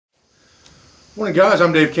Morning guys,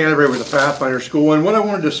 I'm Dave Canterbury with the Pathfinder School, and what I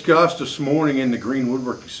want to discuss this morning in the Green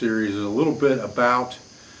Woodworking series is a little bit about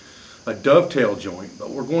a dovetail joint,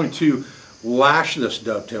 but we're going to lash this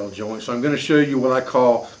dovetail joint, so I'm going to show you what I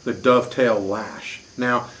call the dovetail lash.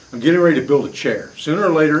 Now, I'm getting ready to build a chair. Sooner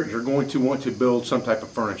or later, you're going to want to build some type of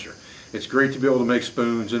furniture. It's great to be able to make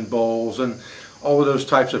spoons and bowls and all of those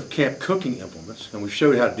types of camp cooking implements, and we've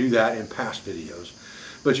showed how to do that in past videos.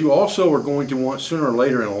 But you also are going to want sooner or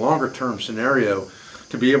later in a longer term scenario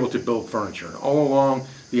to be able to build furniture. And all along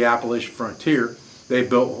the Appalachian frontier, they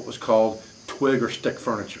built what was called twig or stick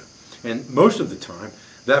furniture. And most of the time,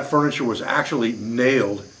 that furniture was actually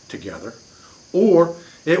nailed together, or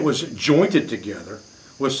it was jointed together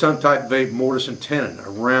with some type of a mortise and tenon,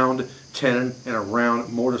 a round tenon and a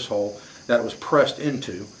round mortise hole that was pressed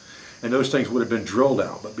into, and those things would have been drilled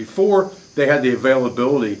out. But before they had the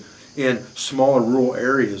availability in smaller rural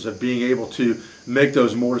areas of being able to make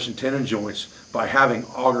those mortise and tenon joints by having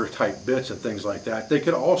auger type bits and things like that, they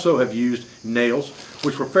could also have used nails,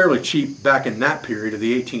 which were fairly cheap back in that period of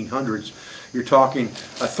the 1800s. You're talking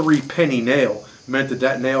a 3-penny nail meant that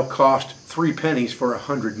that nail cost 3 pennies for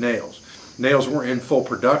 100 nails. Nails weren't in full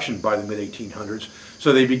production by the mid-1800s,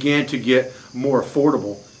 so they began to get more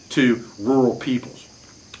affordable to rural peoples.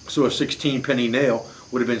 So a 16-penny nail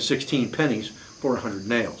would have been 16 pennies for 100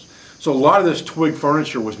 nails. So a lot of this twig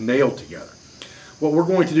furniture was nailed together. What we're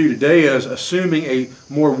going to do today is, assuming a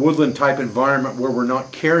more woodland type environment where we're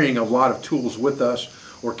not carrying a lot of tools with us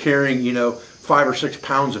or carrying, 5 or 6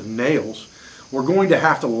 pounds of nails, we're going to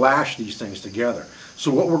have to lash these things together.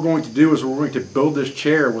 So what we're going to do is we're going to build this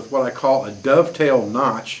chair with what I call a dovetail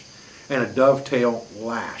notch and a dovetail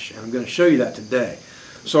lash. And I'm going to show you that today.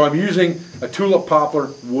 So I'm using a tulip poplar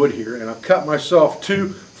wood here, and I've cut myself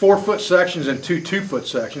 2 4-foot sections and 2 2-foot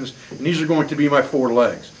sections, and these are going to be my 4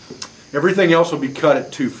 legs. Everything else will be cut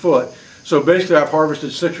at 2 foot. So basically I've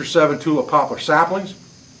harvested 6 or 7 tulip poplar saplings.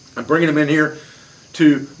 I'm bringing them in here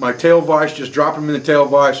to my tail vise, just dropping them in the tail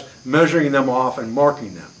vise, measuring them off and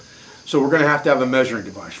marking them. So we're going to have a measuring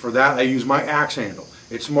device. For that I use my axe handle.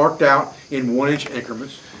 It's marked out in 1-inch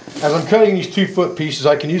increments. As I'm cutting these 2-foot pieces,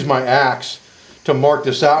 I can use my axe to mark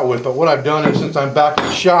this out with, but what I've done is, since I'm back in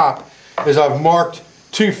the shop, is I've marked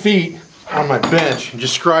 2 feet on my bench and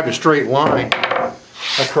just scribed a straight line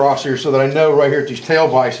across here so that I know right here at these tail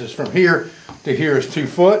vices from here to here is 2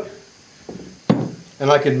 foot, and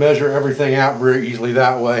I can measure everything out very easily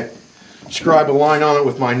that way. Scribe a line on it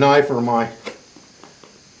with my knife or my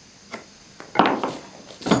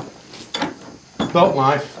belt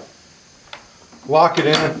knife, lock it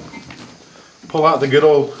in, pull out the good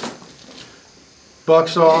old buck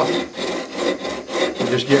saw, and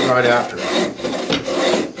just get right after it.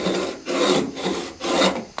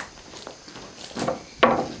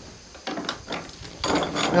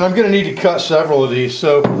 And I'm going to need to cut several of these,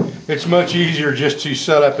 so it's much easier just to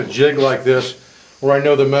set up a jig like this where I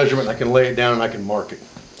know the measurement, I can lay it down and I can mark it.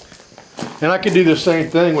 And I could do the same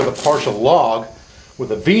thing with a partial log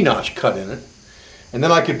with a V-notch cut in it, and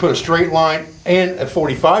then I could put a straight line and a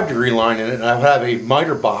 45-degree line in it, and I would have a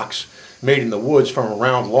miter box made in the woods from a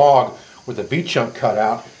round log with a V-chunk cut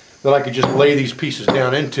out that I could just lay these pieces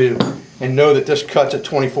down into and know that this cuts at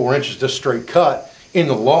 24 inches, this straight cut in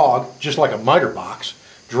the log, just like a miter box.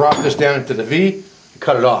 Drop this down into the V,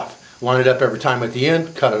 cut it off. Line it up every time at the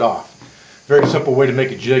end, cut it off. Very simple way to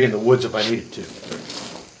make a jig in the woods if I needed to.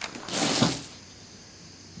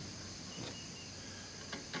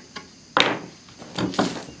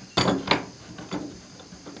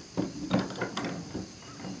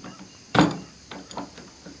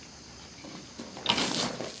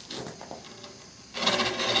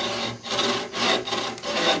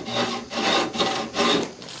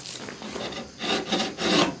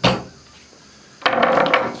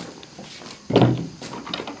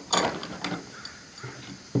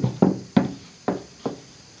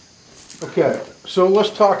 Okay, so let's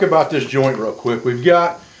talk about this joint real quick. We've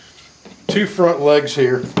got 2 front legs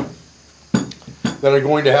here that are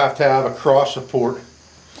going to have a cross support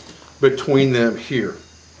between them here.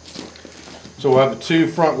 So we'll have the 2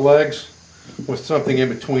 front legs with something in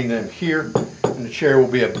between them here, and the chair will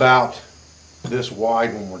be about this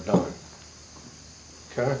wide when we're done.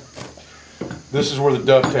 Okay, this is where the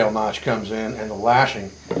dovetail notch comes in, and the lashing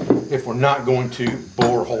if we're not going to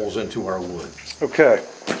bore holes into our wood. Okay.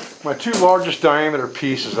 My 2 largest diameter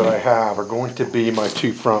pieces that I have are going to be my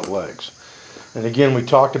 2 front legs. And again, we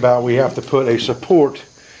talked about we have to put a support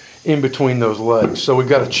in between those legs. So we've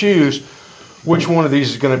got to choose which one of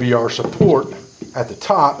these is going to be our support at the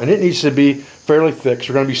top, and it needs to be fairly thick, so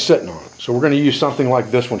we're going to be sitting on it. So we're going to use something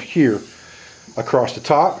like this one here across the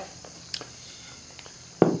top.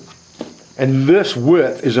 And this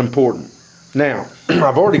width is important. Now,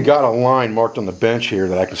 I've already got a line marked on the bench here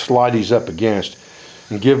that I can slide these up against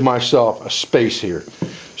and give myself a space here.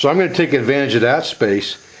 So I'm going to take advantage of that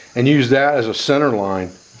space and use that as a center line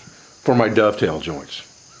for my dovetail joints.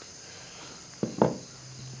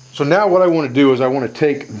 So now what I want to do is I want to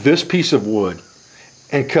take this piece of wood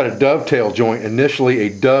and cut a dovetail joint, initially a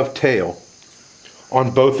dovetail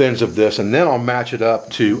on both ends of this, and then I'll match it up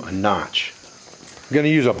to a notch. I'm going to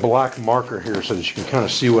use a black marker here so that you can kind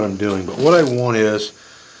of see what I'm doing. But what I want is,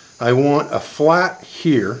 I want a flat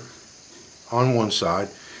here on one side,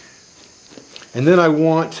 and then I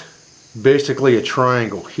want basically a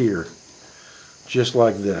triangle here, just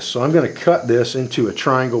like this. So I'm going to cut this into a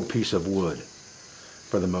triangle piece of wood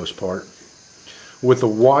for the most part, with the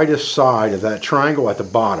widest side of that triangle at the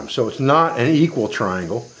bottom. So it's not an equal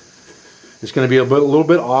triangle. It's going to be a little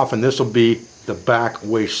bit off, and this will be the back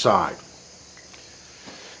waist side.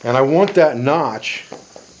 And I want that notch,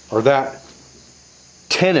 or that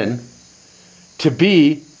tenon, to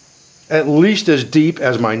be at least as deep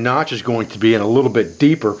as my notch is going to be, and a little bit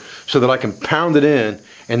deeper, so that I can pound it in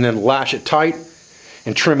and then lash it tight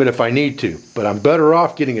and trim it if I need to. But I'm better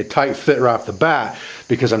off getting a tight fit right off the bat,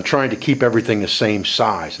 because I'm trying to keep everything the same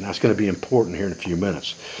size, and that's going to be important here in a few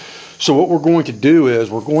minutes. So what we're going to do is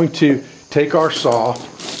we're going to take our saw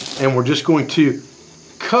and we're just going to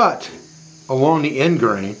cut along the end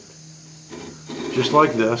grain, just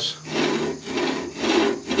like this.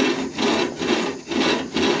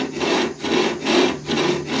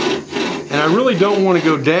 And I really don't want to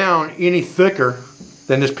go down any thicker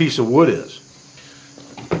than this piece of wood is.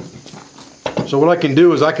 So what I can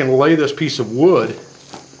do is I can lay this piece of wood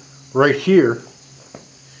right here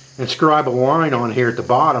and scribe a line on here at the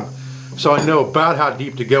bottom, so I know about how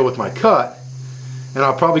deep to go with my cut, and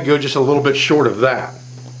I'll probably go just a little bit short of that.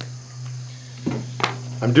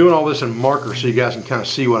 I'm doing all this in marker so you guys can kind of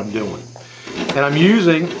see what I'm doing. And I'm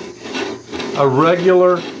using a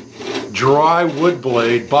regular dry wood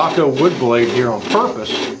blade, Baco wood blade here on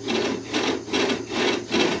purpose,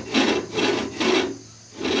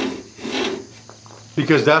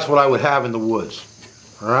 because that's what I would have in the woods.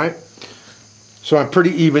 Alright? So I'm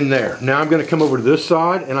pretty even there. Now I'm going to come over to this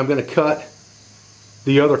side and I'm going to cut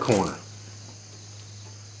the other corner.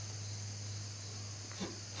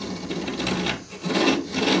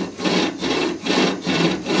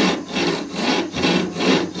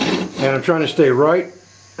 And I'm trying to stay right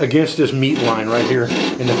against this meat line right here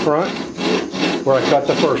in the front where I cut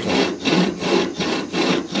the first one.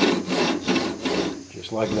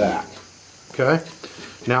 Just like that. Okay?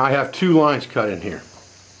 Now I have two lines cut in here.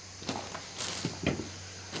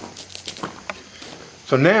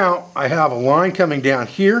 So now I have a line coming down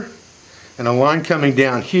here and a line coming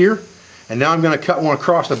down here, and now I'm going to cut one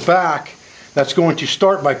across the back that's going to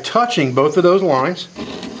start by touching both of those lines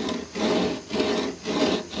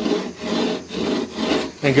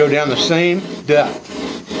and go down the same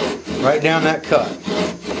depth, right down that cut.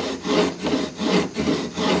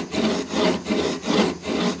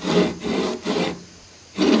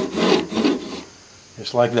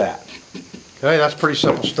 Just like that. Okay, that's pretty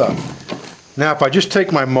simple stuff. Now if I just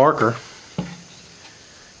take my marker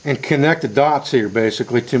and connect the dots here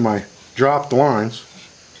basically to my dropped lines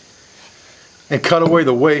and cut away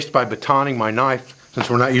the waste by batoning my knife,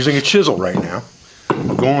 since we're not using a chisel right now,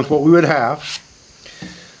 we're going with what we would have,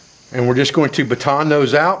 and we're just going to baton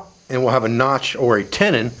those out, and we'll have a notch or a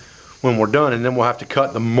tenon when we're done, and then we'll have to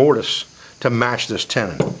cut the mortise to match this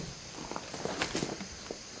tenon.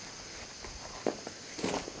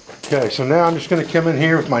 Okay, so now I'm just going to come in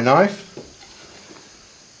here with my knife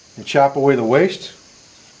and chop away the waste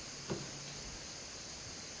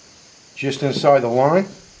just inside the line.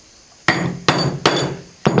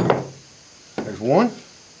 There's one.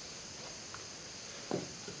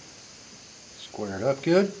 Square it up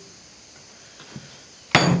good.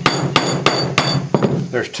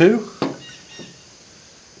 There's two.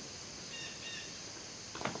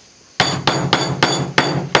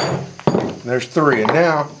 There's three. And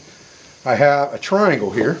now I have a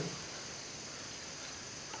triangle here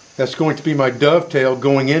that's going to be my dovetail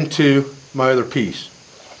going into my other piece.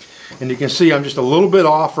 And you can see I'm just a little bit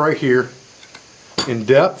off right here in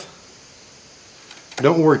depth.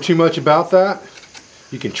 Don't worry too much about that.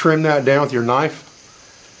 You can trim that down with your knife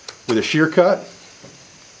with a shear cut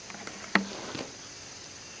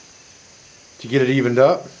to get it evened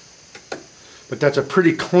up. But that's a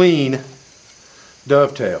pretty clean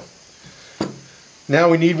dovetail. Now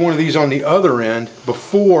we need one of these on the other end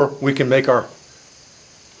before we can make our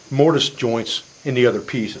mortise joints in the other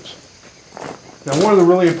pieces. Now one of the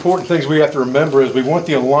really important things we have to remember is we want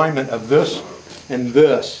the alignment of this and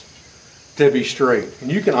this to be straight.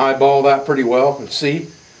 And you can eyeball that pretty well and see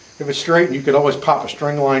if it's straight, and you could always pop a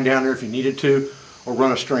string line down there if you needed to, or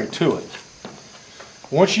run a string to it.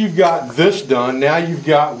 Once you've got this done, now you've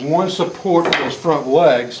got one support for those front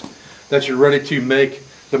legs that you're ready to make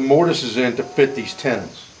the mortises in to fit these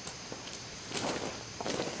tenons.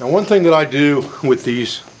 Now, one thing that I do with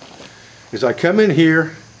these is I come in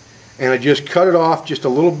here and I just cut it off just a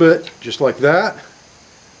little bit, just like that,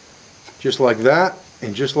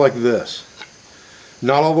 and just like this.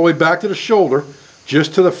 Not all the way back to the shoulder,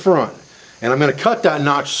 just to the front. And I'm going to cut that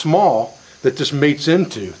notch small that this mates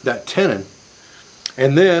into, that tenon.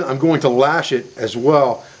 And then I'm going to lash it as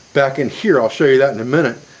well back in here. I'll show you that in a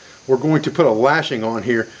minute. We're going to put a lashing on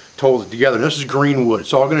here to hold it together. And this is green wood.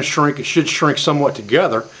 It's all going to shrink. It should shrink somewhat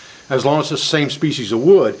together as long as it's the same species of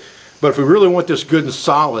wood. But if we really want this good and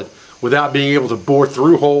solid without being able to bore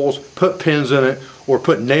through holes, put pins in it, or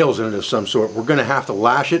put nails in it of some sort, we're going to have to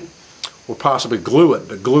lash it or possibly glue it.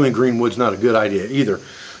 But gluing green wood's not a good idea either.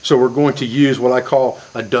 So we're going to use what I call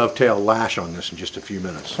a dovetail lash on this in just a few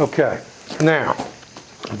minutes. Okay, now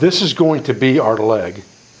this is going to be our leg,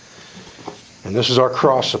 and this is our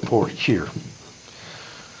cross support here.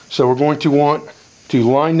 So we're going to want to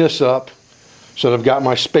line this up so that I've got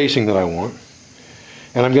my spacing that I want,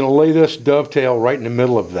 and I'm going to lay this dovetail right in the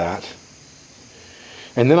middle of that,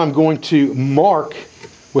 and then I'm going to mark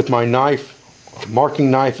with my knife, marking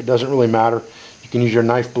knife. It doesn't really matter. You can use your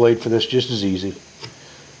knife blade for this just as easy.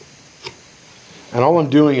 And all I'm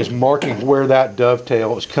doing is marking where that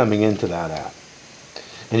dovetail is coming into that at.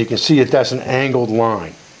 And you can see that that's an angled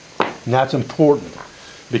line. And that's important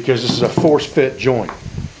because this is a force fit joint.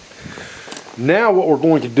 Now what we're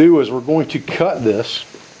going to do is we're going to cut this.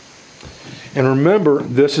 And remember,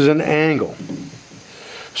 this is an angle.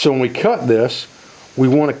 So when we cut this, we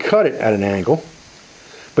want to cut it at an angle.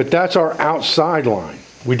 But that's our outside line.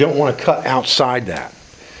 We don't want to cut outside that.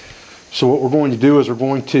 So what we're going to do is we're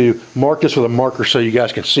going to mark this with a marker so you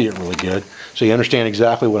guys can see it really good, so you understand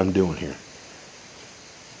exactly what I'm doing here.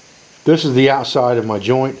 This is the outside of my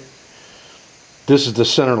joint. This is the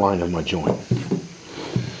center line of my joint.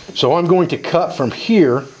 So I'm going to cut from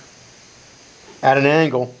here at an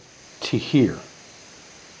angle to here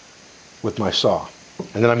with my saw.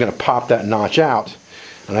 And then I'm going to pop that notch out.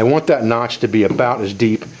 And I want that notch to be about as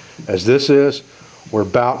deep as this is, or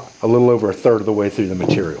about a little over a third of the way through the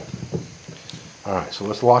material. Alright, so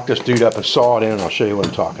let's lock this dude up and saw it in, and I'll show you what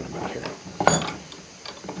I'm talking about here.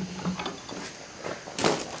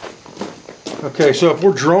 Okay, so if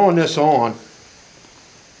we're drawing this on,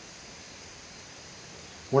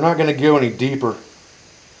 we're not going to go any deeper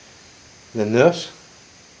than this.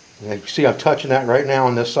 And you see I'm touching that right now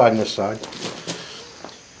on this side and this side.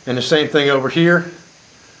 And the same thing over here,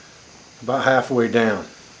 about halfway down.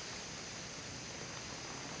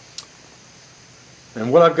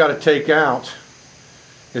 And what I've got to take out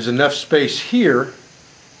is enough space here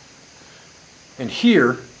and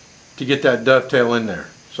here to get that dovetail in there.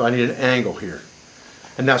 So I need an angle here.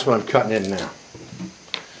 And that's what I'm cutting in now.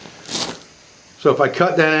 So if I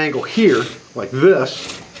cut that angle here, like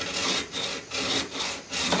this,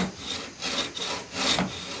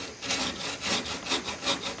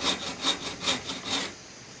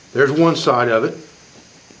 there's one side of it.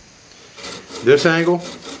 This angle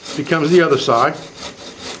becomes the other side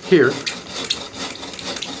here,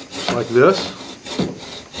 like this.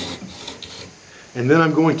 And then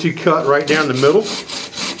I'm going to cut right down the middle.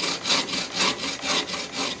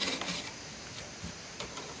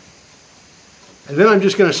 And then I'm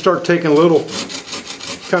just going to start taking little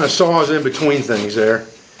kind of saws in between things there.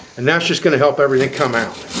 And that's just going to help everything come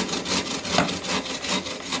out.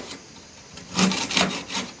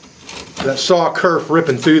 That saw kerf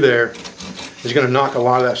ripping through there is going to knock a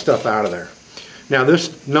lot of that stuff out of there. Now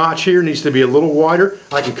this notch here needs to be a little wider.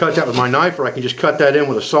 I can cut that with my knife, or I can just cut that in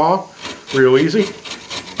with a saw real easy.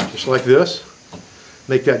 Just like this.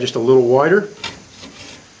 Make that just a little wider,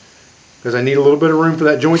 because I need a little bit of room for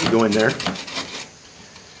that joint to go in there.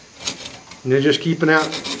 And then just keep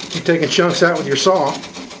taking chunks out with your saw,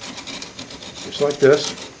 just like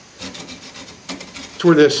this. It's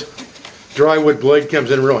where this drywood blade comes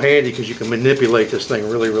in real handy, because you can manipulate this thing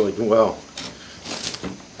really, really well.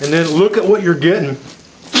 And then look at what you're getting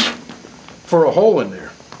for a hole in there.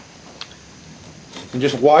 And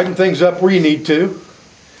just widen things up where you need to.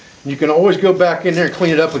 You can always go back in there and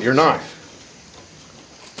clean it up with your knife.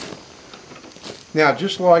 Now,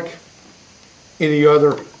 just like any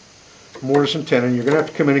other mortise and tenon, you're going to have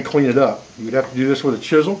to come in and clean it up. You'd have to do this with a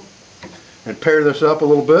chisel and pare this up a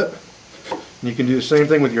little bit. And you can do the same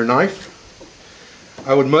thing with your knife.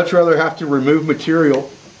 I would much rather have to remove material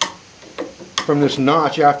from this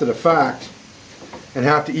notch after the fact and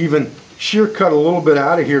have to even shear cut a little bit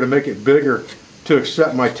out of here to make it bigger to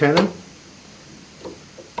accept my tenon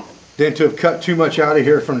than to have cut too much out of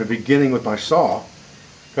here from the beginning with my saw,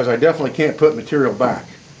 because I definitely can't put material back.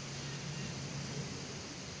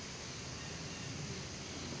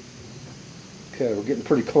 Okay, we're getting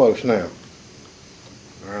pretty close now.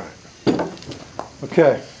 Alright.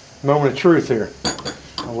 Okay, moment of truth here.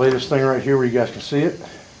 I'll lay this thing right here where you guys can see it.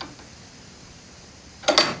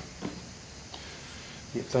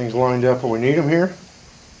 Get things lined up where we need them here.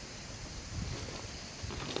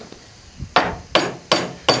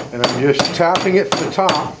 And I'm just tapping it from the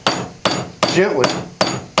top, gently.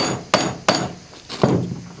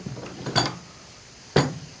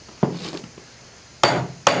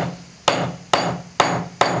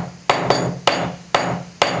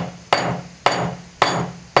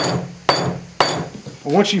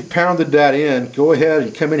 Once you've pounded that in, go ahead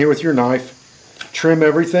and come in here with your knife, trim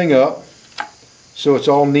everything up so it's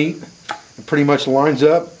all neat and pretty much lines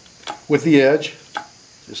up with the edge,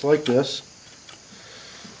 just like this.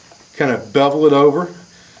 Kind of bevel it over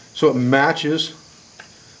so it matches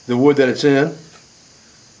the wood that it's in.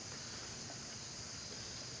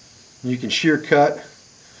 You can shear cut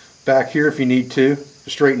back here if you need to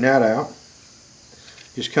straighten that out.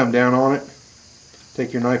 Just come down on it,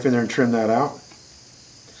 take your knife in there and trim that out.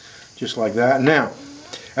 Just like that. Now,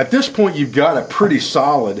 at this point you've got a pretty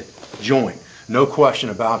solid joint. No question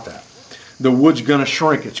about that. The wood's going to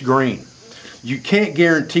shrink. It's green. You can't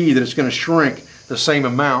guarantee that it's going to shrink the same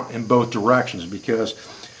amount in both directions, because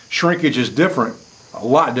shrinkage is different, a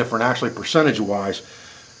lot different actually percentage-wise,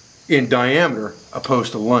 in diameter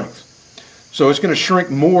opposed to length. So it's going to shrink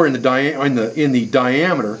more in the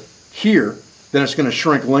diameter here than it's going to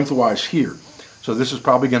shrink lengthwise here. So this is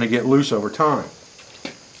probably going to get loose over time.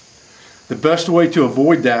 The best way to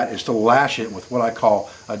avoid that is to lash it with what I call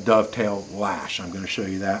a dovetail lash. I'm going to show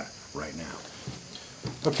you that right now.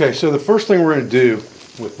 Okay, so the first thing we're going to do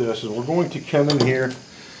with this is we're going to come in here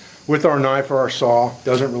with our knife or our saw,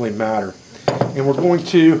 doesn't really matter, and we're going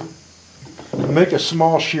to make a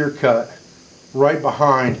small shear cut right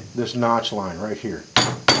behind this notch line right here,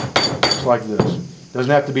 just like this.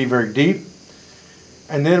 Doesn't have to be very deep.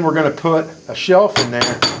 And then we're going to put a shelf in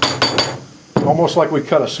there, almost like we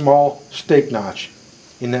cut a small stake notch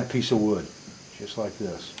in that piece of wood, just like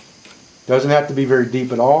this. Doesn't have to be very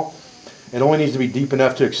deep at all. It only needs to be deep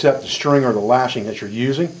enough to accept the string or the lashing that you're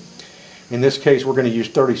using. In this case, we're going to use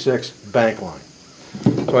 36 bank line.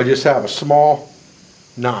 So I just have a small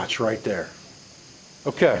notch right there.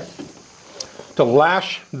 Okay, to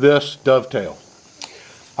lash this dovetail,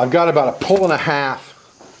 I've got about 1.5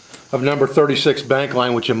 pulls of number 36 bank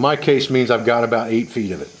line, which in my case means I've got about 8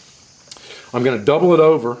 feet of it. I'm going to double it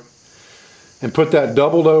over and put that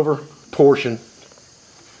doubled over portion,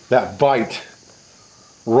 that bite,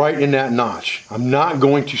 right in that notch. I'm not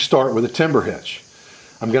going to start with a timber hitch.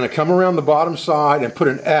 I'm going to come around the bottom side and put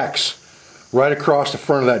an X right across the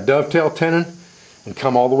front of that dovetail tenon and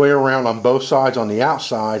come all the way around on both sides on the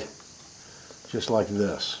outside, just like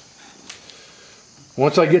this.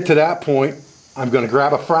 Once I get to that point, I'm going to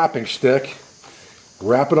grab a frapping stick,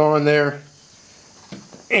 wrap it on there,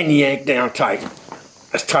 and yank down tight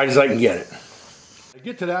as I can get it. To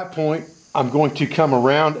get to that point, I'm going to come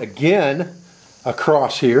around again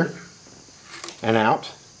across here and out,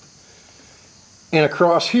 and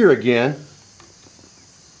across here again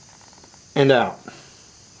and out.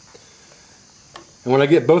 And when I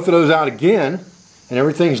get both of those out again and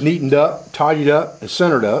everything's neatened up, tidied up, and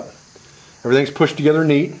centered up, everything's pushed together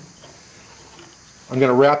neat, I'm going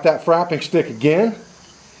to wrap that frapping stick again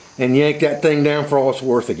and yank that thing down for all it's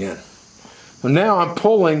worth again. So now I'm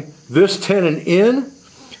pulling this tenon in,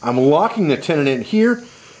 I'm locking the tenon in here,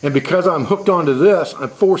 and because I'm hooked onto this, I'm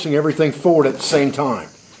forcing everything forward at the same time.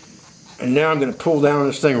 And now I'm going to pull down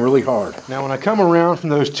this thing really hard. Now when I come around from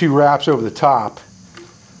those two wraps over the top,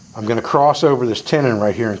 I'm going to cross over this tenon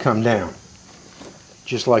right here and come down,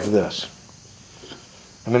 just like this.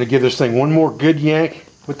 I'm going to give this thing one more good yank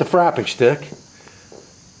with the frapping stick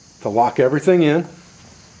to lock everything in.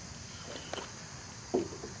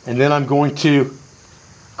 And then I'm going to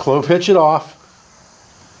clove hitch it off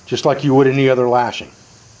just like you would any other lashing.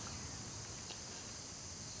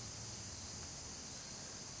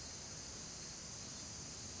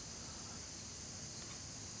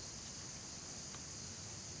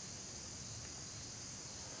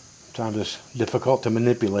 Sometimes it's difficult to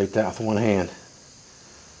manipulate that with one hand.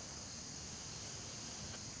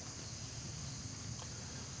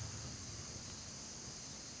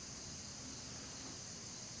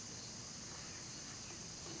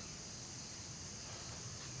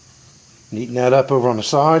 Neaten that up over on the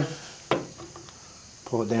side.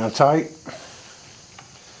 Pull it down tight.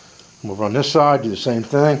 Over on this side, do the same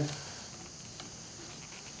thing.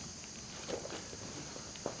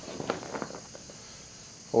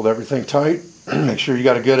 Hold everything tight. Make sure you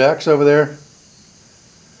got a good X over there.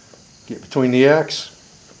 Get between the X.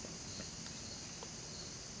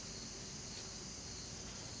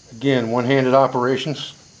 Again, one-handed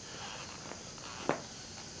operations.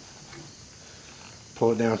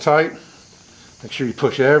 Pull it down tight. Make sure you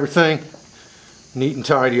push everything neat and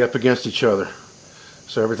tidy up against each other,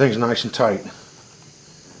 so everything's nice and tight.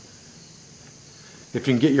 If you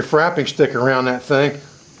can get your frapping stick around that thing,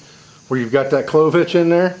 where you've got that clove hitch in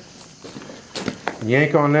there,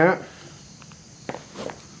 yank on that,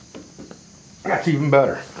 that's even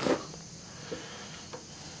better.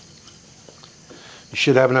 You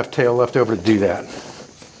should have enough tail left over to do that.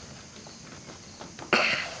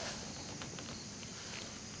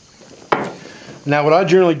 Now what I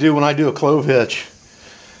generally do when I do a clove hitch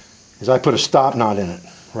is I put a stop knot in it,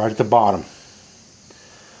 right at the bottom.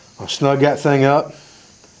 I'll snug that thing up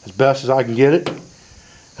as best as I can get it, and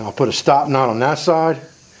I'll put a stop knot on that side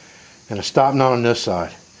and a stop knot on this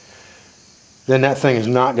side. Then that thing is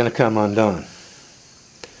not going to come undone.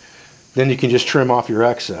 Then you can just trim off your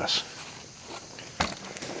excess.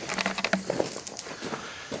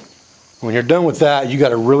 When you're done with that, you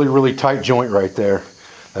got a really, really tight joint right there.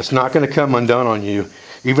 That's not going to come undone on you.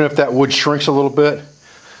 Even if that wood shrinks a little bit,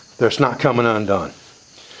 that's not coming undone.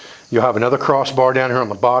 You'll have another crossbar down here on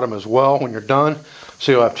the bottom as well when you're done.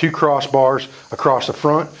 So you'll have 2 crossbars across the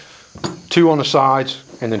front, 2 on the sides,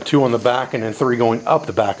 and then 2 on the back, and then 3 going up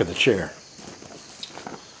the back of the chair.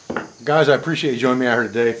 Guys, I appreciate you joining me out here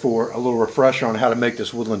today for a little refresher on how to make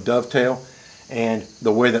this woodland dovetail and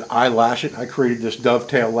the way that I lash it. I created this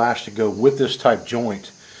dovetail lash to go with this type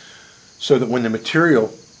joint so that when the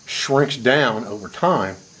material shrinks down over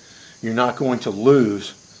time, you're not going to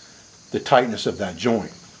lose the tightness of that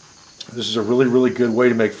joint. This is a really, really good way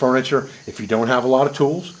to make furniture if you don't have a lot of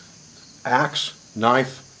tools. Axe,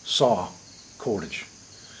 knife, saw, cordage.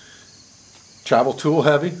 Travel tool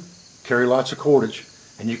heavy, carry lots of cordage,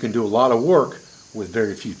 and you can do a lot of work with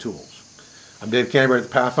very few tools. I'm Dave Canterbury at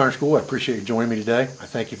the Pathfinder School. I appreciate you joining me today. I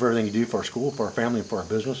thank you for everything you do for our school, for our family, and for our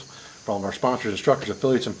business. For all of our sponsors, instructors,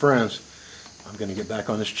 affiliates, and friends, I'm going to get back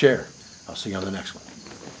on this chair. I'll see you on the next one.